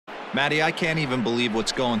Matty, I can't even believe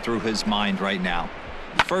what's going through his mind right now.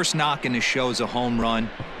 First knock in his show's a home run.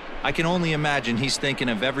 I can only imagine he's thinking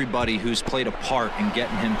of everybody who's played a part in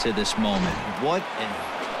getting him to this moment. What an...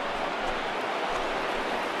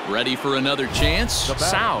 Ready for another chance?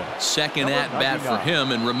 Sound. Second at bat for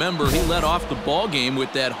him, and remember, he led off the ball game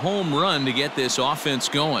with that home run to get this offense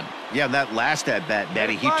going. Yeah, that last at bat,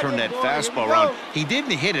 Daddy, he turned that fastball around. He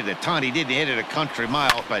didn't hit it a ton. He didn't hit it a country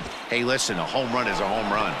mile, but hey, listen, a home run is a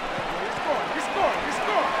home run.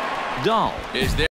 Dahl is there.